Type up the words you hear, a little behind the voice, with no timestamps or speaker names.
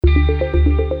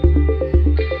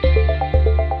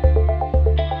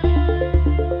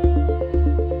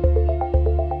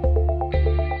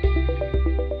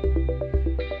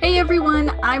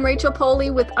I'm Rachel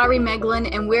Poley with Ari Meglin,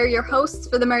 and we're your hosts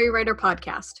for the Merry Writer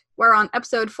podcast. We're on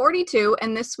episode 42,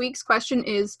 and this week's question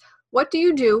is, what do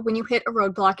you do when you hit a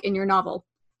roadblock in your novel?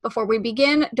 Before we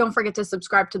begin, don't forget to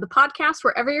subscribe to the podcast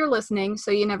wherever you're listening so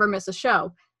you never miss a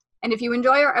show. And if you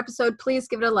enjoy our episode, please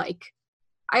give it a like.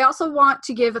 I also want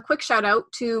to give a quick shout out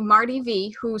to Marty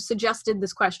V, who suggested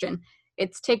this question.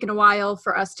 It's taken a while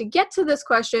for us to get to this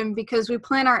question because we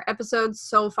plan our episodes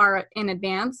so far in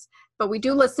advance, but we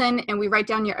do listen and we write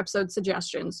down your episode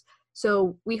suggestions.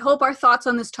 So we hope our thoughts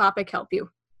on this topic help you.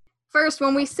 First,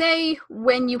 when we say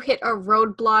when you hit a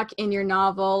roadblock in your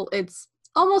novel, it's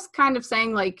almost kind of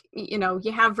saying like,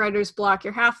 you have writer's block,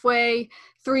 you're halfway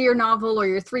through your novel or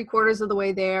you're 3/4 of the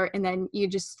way there, and then you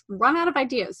just run out of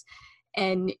ideas.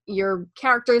 And your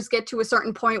characters get to a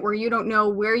certain point where you don't know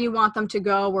where you want them to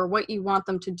go or what you want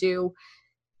them to do.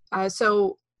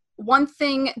 So one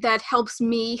thing that helps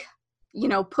me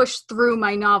push through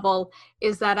my novel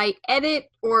is that I edit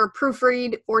or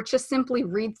proofread or just simply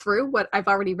read through what I've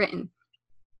already written.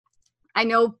 I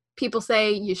know people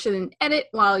say you shouldn't edit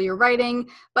while you're writing,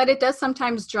 but it does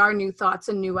sometimes jar new thoughts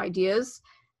and new ideas.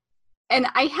 And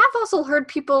I have also heard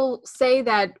people say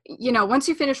that, once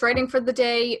you finish writing for the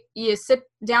day, you sit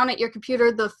down at your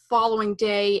computer the following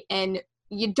day and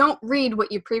you don't read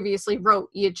what you previously wrote.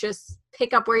 You just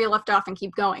pick up where you left off and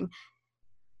keep going.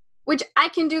 Which I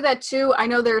can do that too. I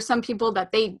know there are some people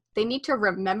that they need to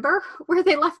remember where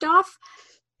they left off.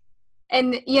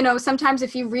 And, sometimes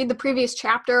if you read the previous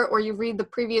chapter or you read the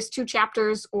previous 2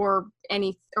 chapters or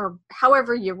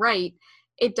however you write,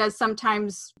 it does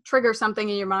sometimes trigger something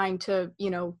in your mind to,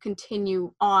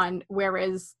 continue on.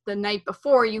 Whereas the night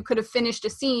before you could have finished a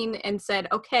scene and said,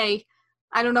 okay,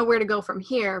 I don't know where to go from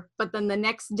here. But then the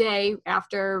next day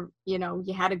after,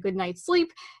 you had a good night's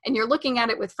sleep and you're looking at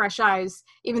it with fresh eyes,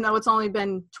 even though it's only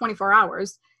been 24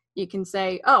 hours, you can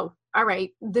say, oh, all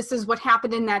right, this is what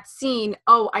happened in that scene.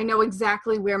 Oh, I know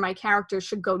exactly where my character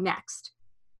should go next.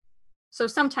 So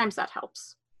sometimes that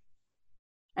helps.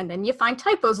 And then you find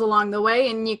typos along the way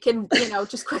and you can,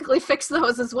 just quickly fix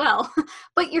those as well.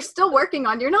 But you're still working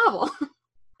on your novel.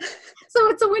 So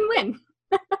it's a win-win.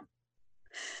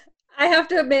 I have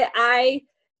to admit, I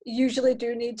usually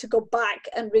do need to go back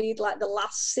and read like the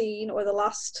last scene or the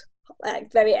last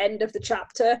very end of the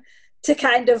chapter to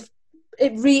kind of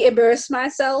re-immerse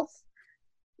myself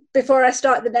before I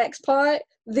start the next part.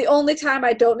 The only time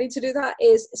I don't need to do that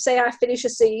is, say I finish a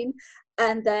scene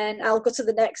and then I'll go to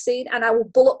the next scene and I will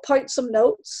bullet point some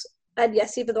notes. And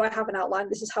yes, even though I have an outline,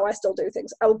 this is how I still do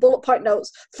things. I will bullet point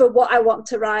notes for what I want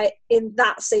to write in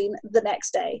that scene the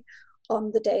next day,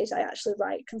 on the days I actually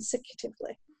write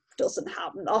consecutively. Doesn't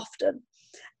happen often.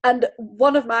 And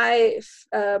one of my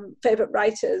favorite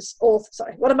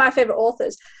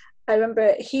authors, I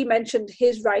remember he mentioned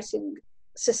his writing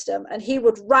system, and he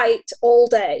would write all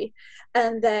day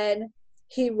and then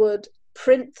he would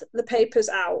print the papers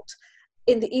out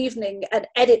in the evening and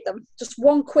edit them, just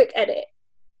one quick edit.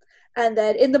 And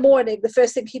then in the morning, the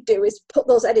first thing he'd do is put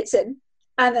those edits in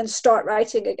and then start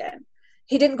writing again.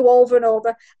 He didn't go over and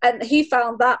over, and he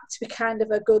found that to be kind of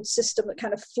a good system that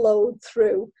kind of flowed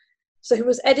through. So he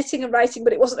was editing and writing,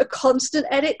 but it wasn't a constant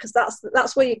edit, because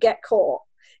that's where you get caught.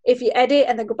 If you edit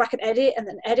and then go back and edit and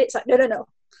then edit, it's like, no.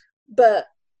 But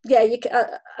yeah,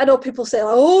 I know people say,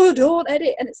 like, oh, don't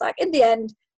edit. And it's like, in the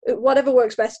end, whatever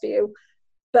works best for you.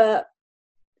 But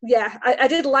yeah, I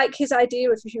did like his idea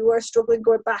of, if you were struggling,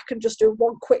 going back and just do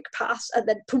one quick pass and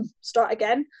then boom, start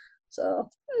again. So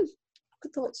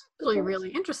good thoughts.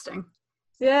 Really interesting.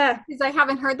 Yeah. Because I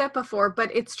haven't heard that before, but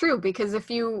it's true, because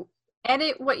if you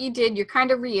edit what you did, you're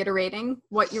kind of reiterating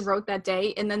what you wrote that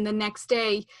day. And then the next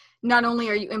day, not only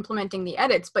are you implementing the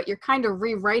edits, but you're kind of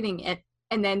rewriting it.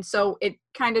 And then so it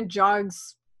kind of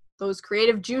jogs those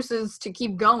creative juices to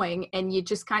keep going, and you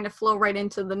just kind of flow right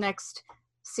into the next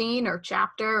scene or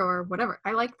chapter or whatever.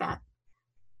 I like that.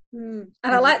 And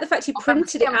I like the fact he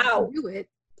printed it out. Do it.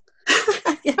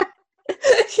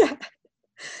 Yeah.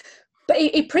 But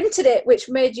he printed it, which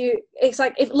made you, it's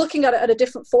like, if looking at it at a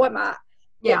different format,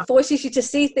 it forces you to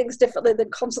see things differently than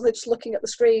constantly just looking at the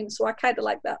screen. So I kind of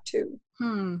like that too.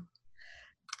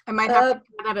 I might have to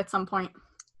do that at some point.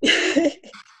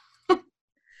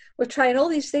 We're trying all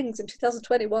these things in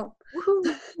 2021.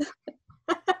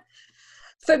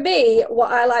 For me,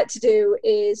 what I like to do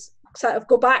is sort of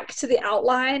go back to the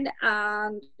outline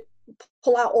and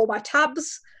pull out all my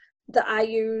tabs that I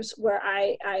use, where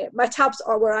my tabs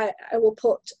are where I will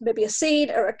put maybe a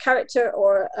scene or a character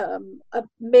or a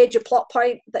major plot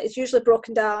point that is usually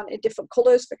broken down in different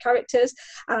colours for characters,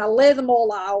 and I'll lay them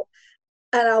all out.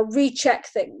 and I'll recheck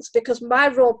things, because my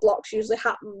roadblocks usually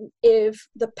happen if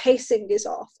the pacing is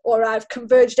off or I've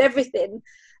converged everything,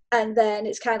 and then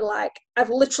it's kind of like I've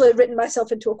literally written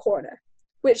myself into a corner,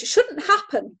 which shouldn't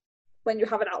happen when you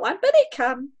have an outline, but it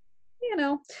can, you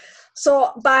know.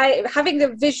 So by having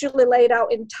them visually laid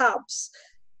out in tabs,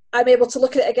 I'm able to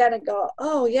look at it again and go,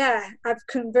 oh yeah, I've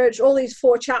converged all these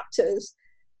 4 chapters,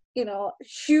 you know,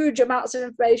 huge amounts of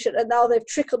information, and now they've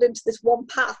trickled into this one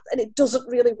path and it doesn't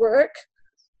really work.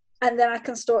 And then I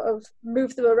can sort of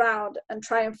move them around and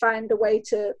try and find a way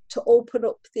to open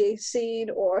up the scene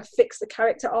or fix the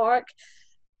character arc.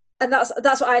 And that's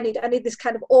what I need. I need this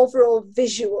kind of overall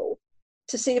visual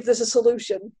to see if there's a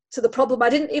solution to the problem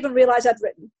I didn't even realize I'd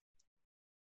written,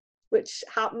 which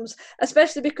happens,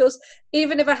 especially because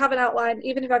even if I have an outline,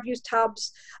 even if I've used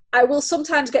tabs, I will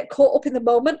sometimes get caught up in the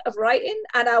moment of writing,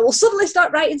 and I will suddenly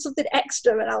start writing something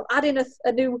extra, and I'll add in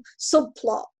a new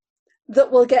subplot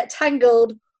that will get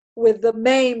tangled with the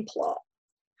main plot.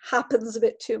 Happens a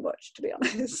bit too much, to be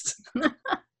honest.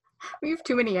 We have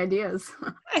too many ideas.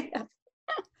 I know.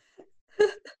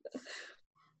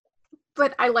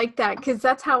 But I like that, because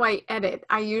that's how I edit.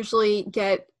 I usually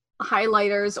get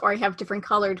highlighters, or I have different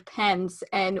colored pens,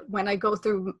 and when I go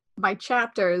through my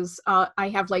chapters, I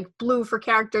have like blue for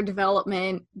character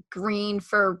development, green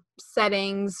for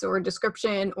settings or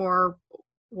description or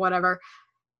whatever.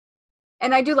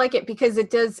 And I do like it because it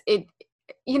does it,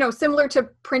 you know, similar to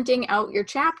printing out your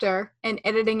chapter and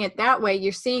editing it that way,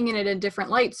 you're seeing it in a different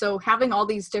light. So having all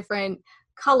these different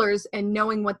colors and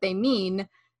knowing what they mean,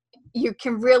 you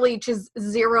can really just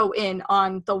zero in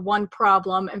on the one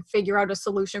problem and figure out a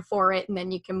solution for it, and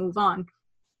then you can move on.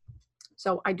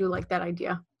 So I do like that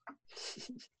idea.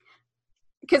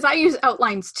 Because I use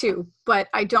outlines too, but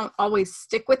I don't always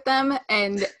stick with them.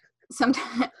 And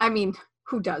sometimes, I mean,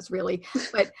 who does really?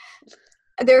 But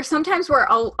there are some times where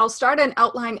I'll start an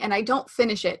outline and I don't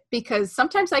finish it, because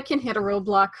sometimes I can hit a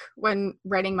roadblock when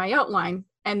writing my outline.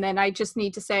 And then I just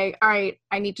need to say, all right,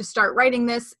 I need to start writing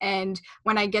this. And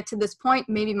when I get to this point,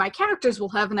 maybe my characters will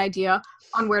have an idea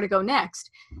on where to go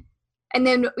next. And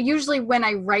then usually when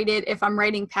I write it, if I'm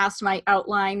writing past my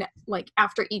outline, like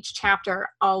after each chapter,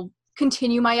 I'll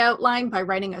continue my outline by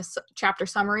writing a chapter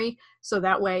summary. So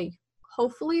that way,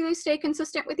 hopefully they stay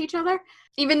consistent with each other.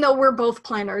 Even though we're both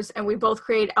planners and we both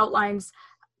create outlines,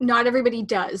 not everybody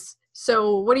does.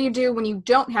 So what do you do when you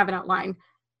don't have an outline?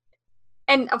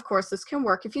 And of course, this can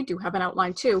work if you do have an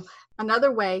outline too.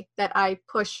 Another way that I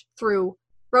push through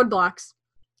roadblocks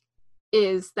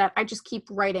is that I just keep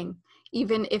writing,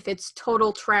 even if it's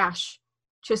total trash.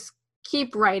 Just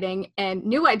keep writing, and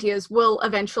new ideas will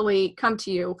eventually come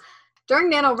to you.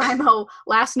 During NaNoWriMo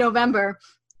last November,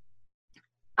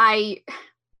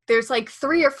 there's like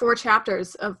 3 or 4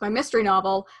 chapters of my mystery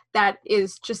novel that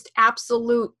is just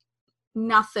absolute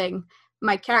nothing.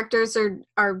 My characters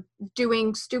are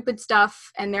doing stupid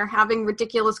stuff and they're having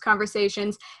ridiculous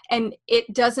conversations, and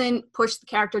it doesn't push the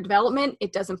character development.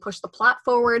 It doesn't push the plot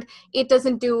forward. It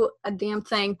doesn't do a damn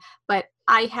thing. But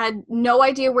I had no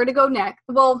idea where to go next.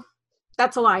 Well,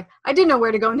 that's a lie. I did know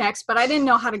where to go next, but I didn't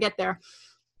know how to get there.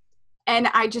 And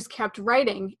I just kept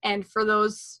writing. And for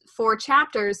those 4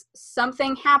 chapters,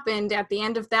 something happened at the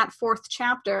end of that 4th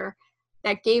chapter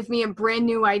that gave me a brand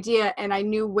new idea, and I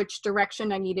knew which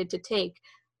direction I needed to take.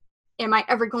 Am I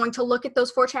ever going to look at those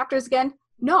 4 chapters again?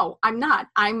 No, I'm not.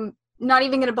 I'm not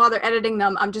even going to bother editing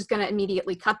them. I'm just going to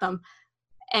immediately cut them.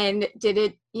 And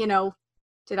did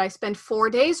I spend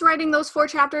 4 days writing those 4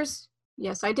 chapters?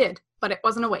 Yes, I did. But it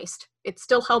wasn't a waste. It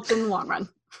still helped in the long run.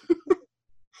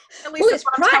 At least it's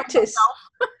practice.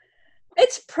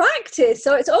 It's practice,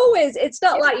 so it's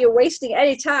not like you're wasting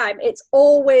any time. It's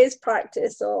always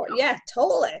practice. So yeah,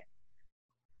 totally.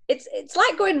 It's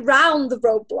like going round the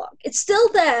roadblock. It's still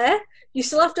there. You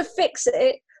still have to fix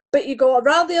it, but you go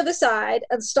around the other side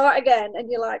and start again,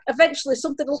 and you're like, eventually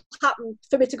something will happen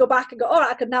for me to go back and go, all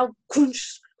right, I can now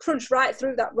crunch right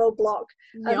through that roadblock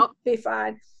and be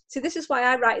fine. See, this is why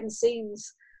I write in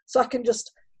scenes, so I can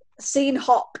just scene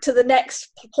hop to the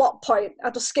next plot point.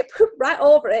 I'll just skip right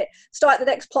over it, start the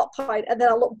next plot point, and then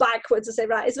I'll look backwards and say,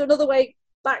 right, is there another way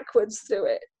backwards through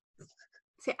it?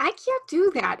 See, I can't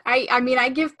do that. I mean, I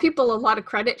give people a lot of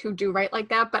credit who do write like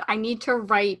that, but I need to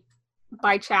write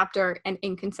by chapter and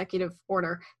in consecutive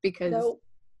order, because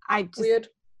weird.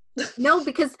 No,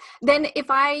 because then if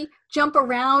I jump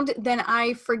around, then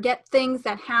I forget things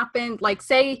that happened. Like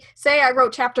say I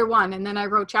wrote chapter 1 and then I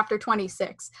wrote chapter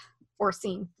 26 or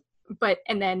scene.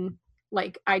 And then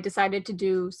like I decided to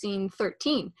do scene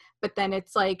 13, but then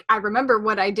it's like I remember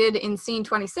what I did in scene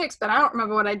 26, but I don't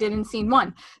remember what I did in scene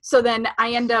 1. So then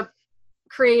I end up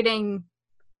creating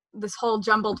this whole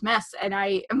jumbled mess, and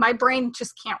my brain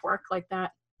just can't work like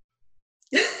that.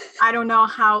 I don't know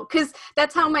how, because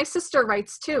that's how my sister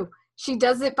writes too. She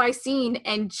does it by scene,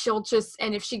 and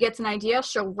and if she gets an idea,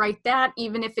 she'll write that,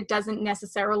 even if it doesn't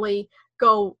necessarily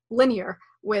go linear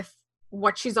with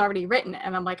what she's already written.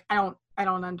 And I'm like, I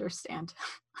don't understand.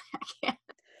 I can't.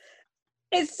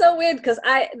 It's so weird because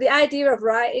the idea of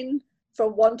writing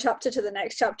from one chapter to the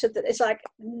next chapter, that it's like,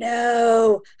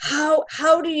 no, how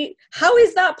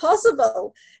is that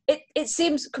possible? It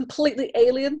seems completely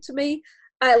alien to me.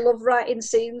 I love writing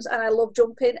scenes and I love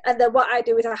jumping, and then what I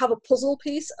do is I have a puzzle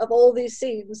piece of all these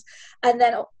scenes, and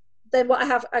then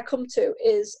what I come to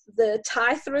is the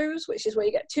tie-throughs, which is where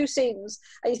you get two scenes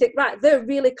and you think, right, they're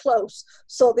really close,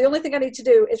 so the only thing I need to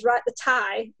do is write the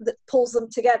tie that pulls them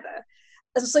together.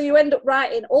 And so you end up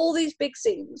writing all these big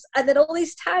scenes and then all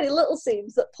these tiny little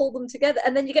scenes that pull them together,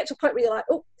 and then you get to a point where you're like,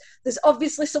 oh, there's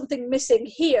obviously something missing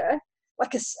here,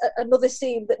 like another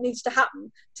scene that needs to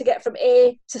happen to get from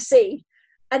A to C.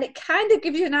 And it kind of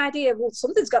gives you an idea, well,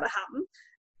 something's got to happen.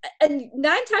 And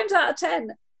 9 times out of 10,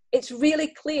 it's really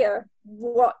clear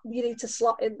what you need to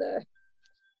slot in there.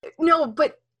 No,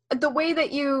 but the way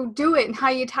that you do it and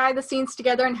how you tie the scenes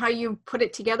together and how you put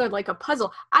it together like a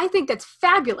puzzle, I think that's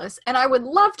fabulous. And I would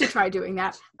love to try doing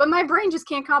that, but my brain just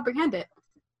can't comprehend it.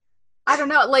 I don't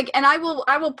know. And I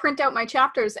will print out my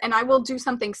chapters and I will do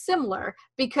something similar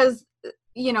because,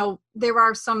 there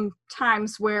are some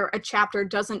times where a chapter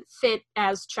doesn't fit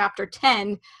as chapter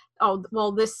 10. Oh,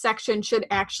 well, this section should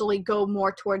actually go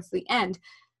more towards the end.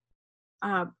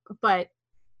 But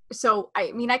so,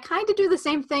 I kind of do the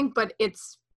same thing, but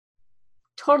it's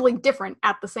totally different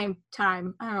at the same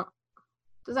time. I don't know.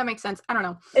 Does that make sense? I don't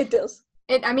know. It does.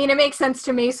 It makes sense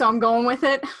to me, so I'm going with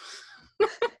it.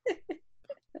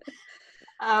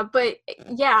 But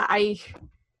yeah, I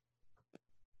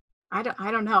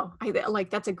don't know.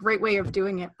 That's a great way of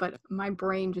doing it, but my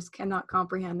brain just cannot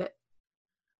comprehend it.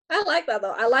 I like that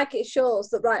though. I like it shows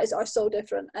that writers are so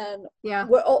different, and yeah,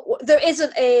 there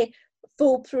isn't a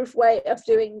foolproof way of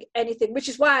doing anything, which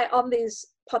is why on these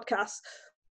podcasts,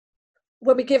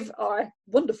 when we give our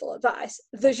wonderful advice,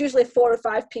 there's usually 4 or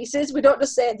 5 pieces. We don't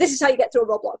just say, this is how you get through a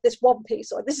roadblock, this one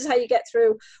piece, or this is how you get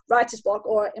through writer's block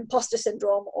or imposter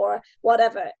syndrome or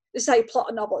whatever. This is how you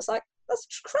plot a novel. It's like, that's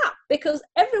crap, because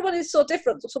everyone is so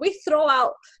different. So we throw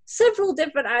out several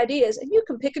different ideas and you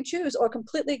can pick and choose or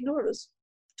completely ignore us.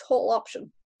 Total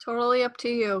option. Totally up to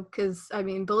you, because,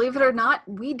 believe it or not,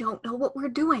 we don't know what we're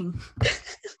doing.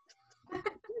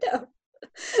 No.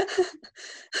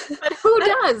 But who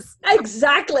does?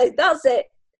 Exactly, that's it.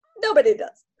 Nobody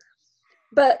does.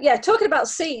 But yeah, talking about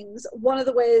scenes, one of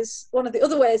the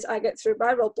other ways I get through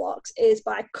my roadblocks is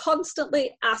by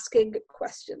constantly asking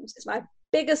questions. It's my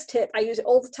biggest tip. I use it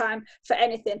all the time for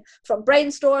anything, from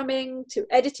brainstorming to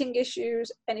editing issues,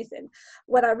 anything.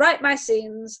 When I write my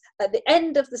scenes, at the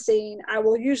end of the scene, I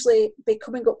will usually be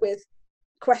coming up with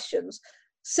questions.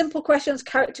 Simple questions,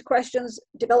 character questions,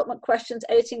 development questions,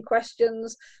 editing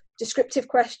questions, descriptive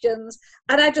questions.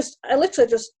 And I literally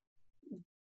just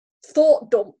thought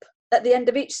dump at the end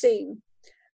of each scene.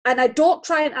 And I don't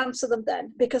try and answer them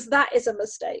then, because that is a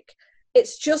mistake.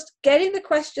 It's just getting the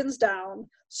questions down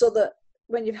so that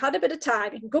when you've had a bit of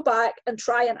time, you can go back and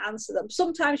try and answer them.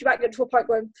 Sometimes you might get to a point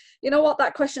where, you know what,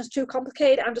 that question's too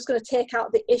complicated. I'm just going to take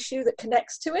out the issue that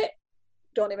connects to it.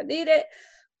 Don't even need it.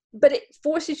 But it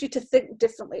forces you to think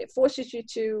differently. It forces you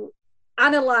to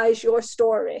analyze your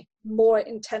story more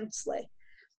intensely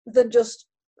than just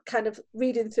kind of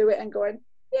reading through it and going,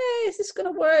 yeah, is this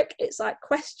going to work? It's like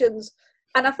questions.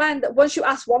 And I find that once you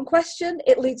ask one question,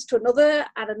 it leads to another,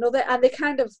 and they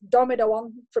kind of domino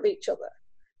on from each other.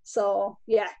 So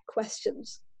yeah,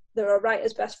 questions. They're a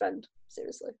writer's best friend,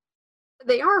 seriously.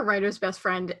 They are a writer's best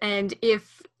friend. And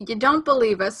if you don't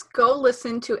believe us, go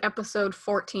listen to episode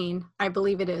 14, I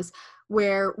believe it is,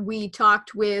 where we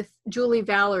talked with Julie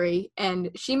Valerie, and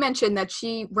she mentioned that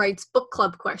she writes book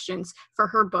club questions for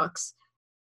her books.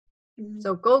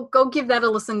 So go give that a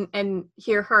listen and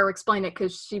hear her explain it,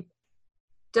 because she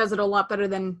does it a lot better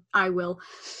than I will.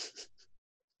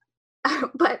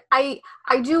 But I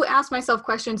do ask myself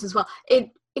questions as well.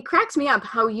 It cracks me up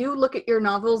how you look at your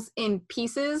novels in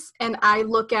pieces, and I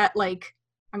look at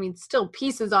still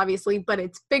pieces obviously, but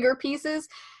it's bigger pieces,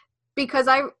 because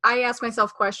I ask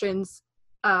myself questions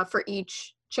for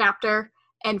each chapter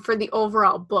and for the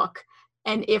overall book.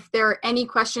 And if there are any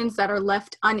questions that are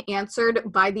left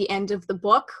unanswered by the end of the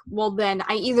book, well, then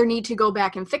I either need to go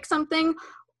back and fix something,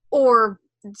 or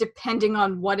depending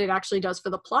on what it actually does for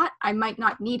the plot, I might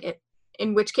not need it,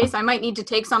 in which case I might need to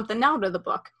take something out of the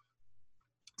book.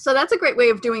 So that's a great way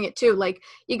of doing it too. Like,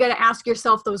 you got to ask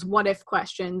yourself those what if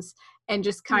questions and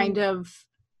just kind of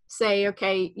say,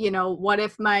 okay, you know, what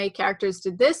if my characters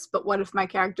did this, but what if my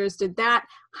characters did that?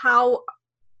 How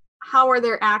are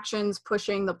their actions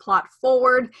pushing the plot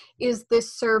forward? Is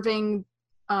this serving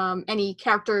any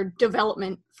character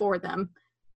development for them?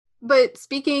 But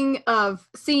speaking of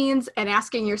scenes and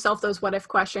asking yourself those what if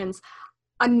questions,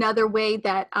 another way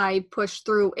that I push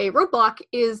through a roadblock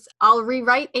is I'll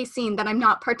rewrite a scene that I'm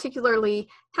not particularly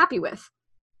happy with.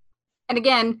 And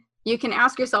again, you can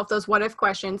ask yourself those what if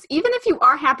questions. Even if you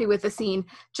are happy with the scene,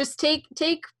 just take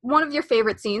one of your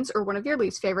favorite scenes or one of your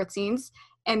least favorite scenes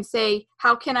and say,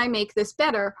 how can I make this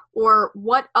better? Or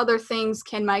what other things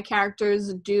can my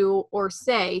characters do or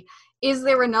say? Is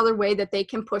there another way that they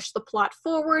can push the plot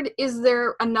forward? Is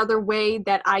there another way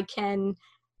that I can,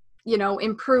 you know,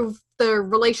 improve the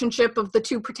relationship of the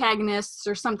two protagonists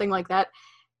or something like that?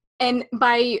 And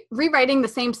by rewriting the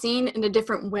same scene in a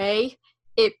different way,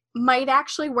 it might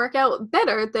actually work out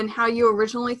better than how you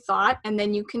originally thought. And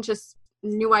then you can just,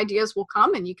 new ideas will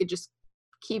come and you could just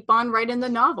keep on writing the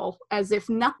novel as if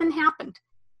nothing happened.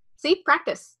 See,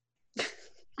 practice.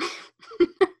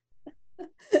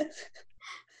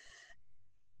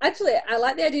 Actually, I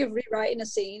like the idea of rewriting a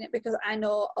scene because I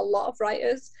know a lot of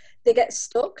writers, they get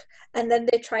stuck and then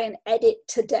they try and edit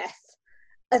to death.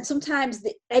 And sometimes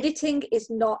the editing is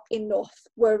not enough.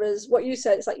 Whereas what you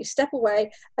said, it's like you step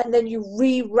away and then you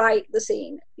rewrite the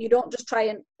scene. You don't just try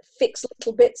and fix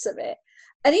little bits of it.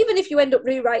 And even if you end up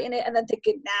rewriting it and then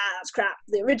thinking, nah, that's crap,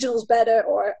 the original's better,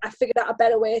 or I figured out a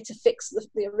better way to fix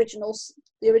the original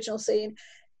scene,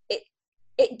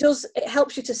 it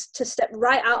helps you to step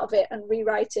right out of it and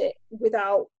rewrite it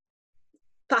without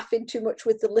faffing too much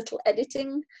with the little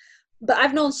editing. But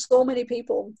I've known so many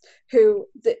people who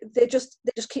they just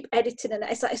keep editing and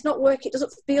it's like it's not working, it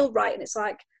doesn't feel right, and it's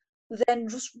like, then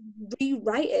just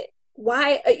rewrite it.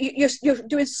 Why you're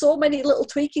doing so many little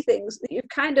tweaky things that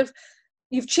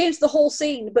you've changed the whole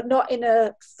scene, but not in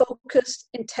a focused,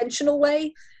 intentional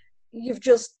way. You've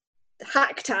just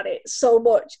hacked at it so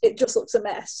much it just looks a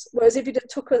mess. Whereas if you just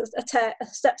took a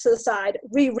step to the side,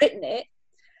 rewritten it,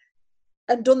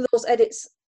 and done those edits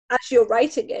as you're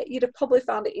writing it, you'd have probably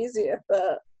found it easier. But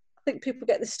I think people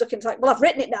get this stuck into like, well, I've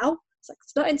written it now. It's like,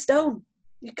 it's not in stone.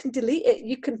 You can delete it.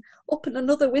 You can open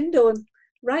another window and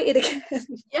write it again.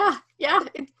 Yeah,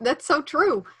 that's so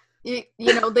true. You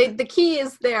know, the key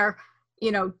is there.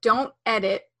 You know, don't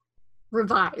edit,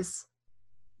 revise.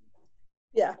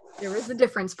 Yeah. There is a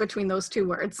difference between those two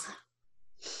words.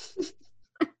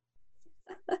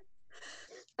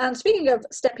 And speaking of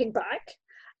stepping back,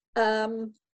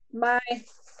 my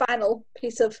final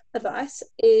piece of advice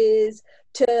is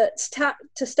to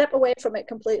step away from it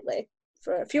completely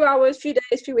for a few hours, few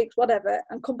days, few weeks, whatever,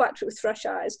 and come back to it with fresh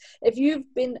eyes. If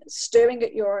you've been staring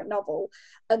at your novel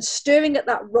and staring at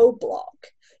that roadblock,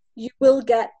 you will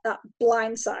get that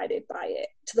blindsided by it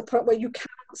to the point where you can't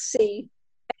see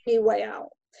any way out.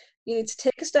 You need to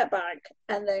take a step back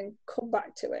and then come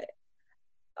back to it.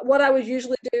 What I would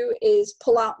usually do is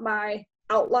pull out my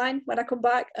outline when I come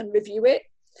back and review it.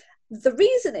 The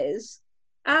reason is,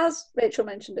 as Rachel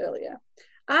mentioned earlier,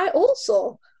 I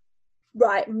also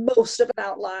write most of an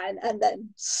outline and then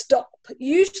stop,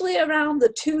 usually around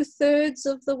the 2/3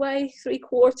 of the way,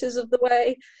 3/4 of the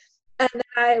way, and then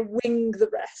I wing the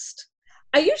rest.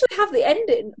 I usually have the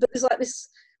ending, but there's like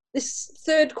this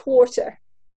third quarter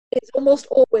is almost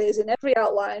always in every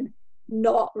outline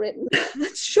not written.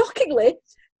 Shockingly,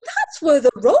 that's where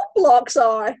the roadblocks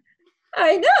are.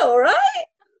 I know, right?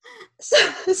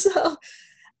 So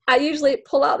I usually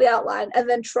pull out the outline and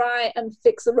then try and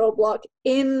fix the roadblock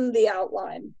in the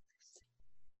outline.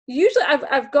 Usually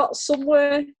I've got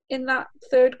somewhere in that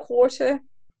third quarter,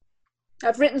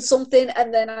 I've written something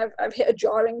and then I've hit a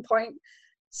jarring point.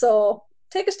 So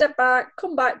take a step back,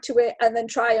 come back to it, and then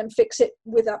try and fix it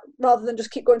rather than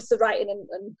just keep going to the writing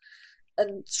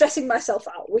and stressing myself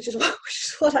out, which is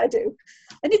what I do.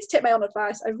 I need to take my own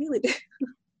advice. I really do.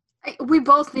 We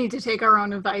both need to take our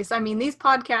own advice. I mean, these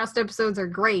podcast episodes are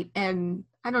great, and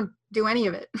I don't do any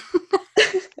of it.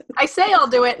 I say I'll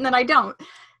do it, and then I don't.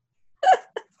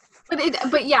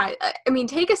 But yeah, I mean,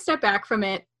 take a step back from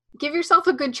it. Give yourself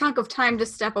a good chunk of time to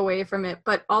step away from it,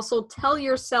 but also tell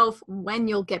yourself when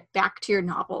you'll get back to your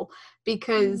novel.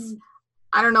 Because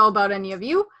I don't know about any of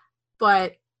you,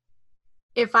 but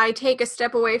if I take a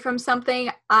step away from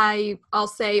something, I'll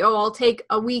say, I'll take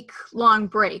a week-long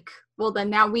break. Well,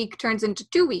 then that week turns into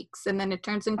 2 weeks, and then it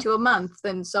turns into a month,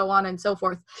 and so on and so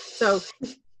forth. So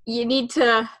you need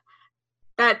to,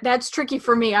 that's tricky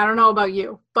for me. I don't know about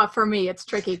you, but for me, it's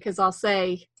tricky because I'll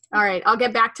say, all right, I'll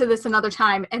get back to this another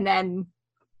time, and then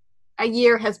A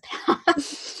year has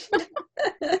passed.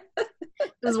 This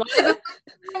is why I've been writing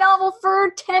my novel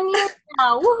for 10 years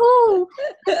now. Woohoo!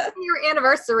 This is the year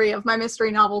anniversary of my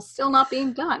mystery novel still not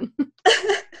being done.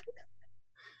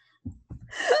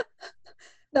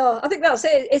 No, I think that's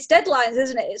it. It's deadlines,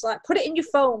 isn't it? It's like, put it in your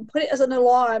phone, put it as an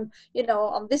alarm,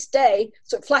 on this day,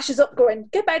 so it flashes up going,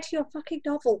 get back to your fucking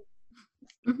novel.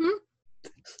 Mm-hmm.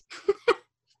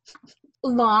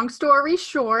 Long story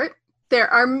short, there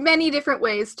are many different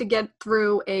ways to get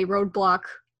through a roadblock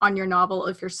on your novel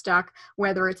if you're stuck,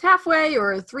 whether it's halfway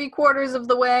or 3/4 of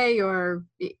the way or,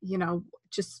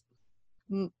 just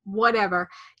whatever.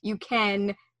 You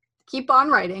can keep on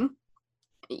writing.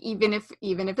 Even if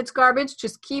it's garbage,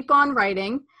 just keep on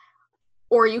writing,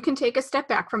 or you can take a step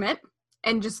back from it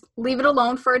and just leave it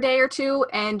alone for a day or two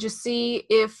and just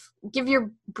give your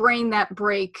brain that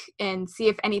break and see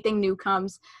if anything new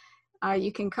comes.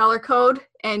 You can color code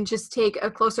and just take a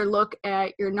closer look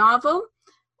at your novel,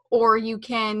 or you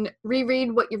can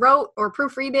reread what you wrote or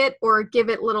proofread it or give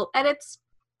it little edits,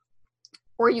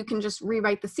 or you can just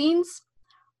rewrite the scenes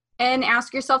and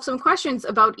ask yourself some questions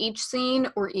about each scene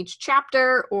or each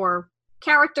chapter or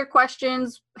character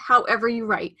questions, however you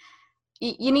write.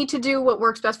 You need to do what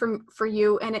works best for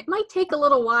you, and it might take a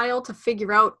little while to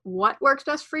figure out what works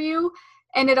best for you,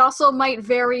 and it also might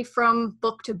vary from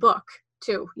book to book,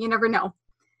 too. You never know.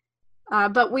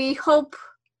 But we hope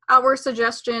our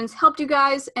suggestions helped you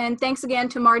guys, and thanks again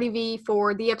to Marty V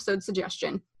for the episode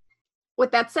suggestion.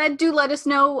 With that said, do let us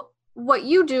know what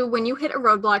you do when you hit a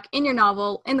roadblock in your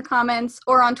novel in the comments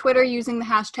or on Twitter using the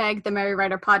hashtag The Merry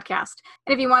Writer Podcast.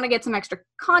 And if you want to get some extra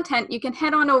content, you can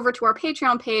head on over to our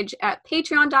Patreon page at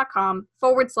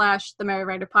patreon.com/The Merry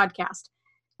Writer Podcast.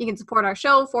 You can support our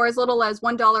show for as little as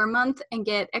 $1 a month and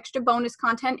get extra bonus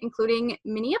content, including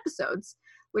mini episodes,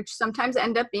 which sometimes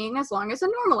end up being as long as a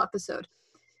normal episode.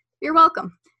 You're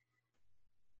welcome.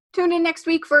 Tune in next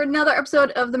week for another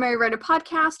episode of the Merry Writer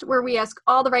Podcast, where we ask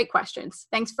all the right questions.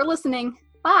 Thanks for listening.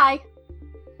 Bye.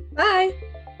 Bye.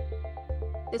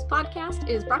 This podcast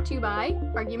is brought to you by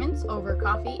Arguments Over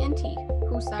Coffee and Tea.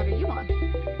 Whose side are you on?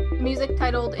 The music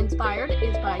titled Inspired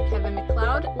is by Kevin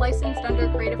MacLeod, licensed under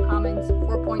Creative Commons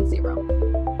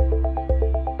 4.0.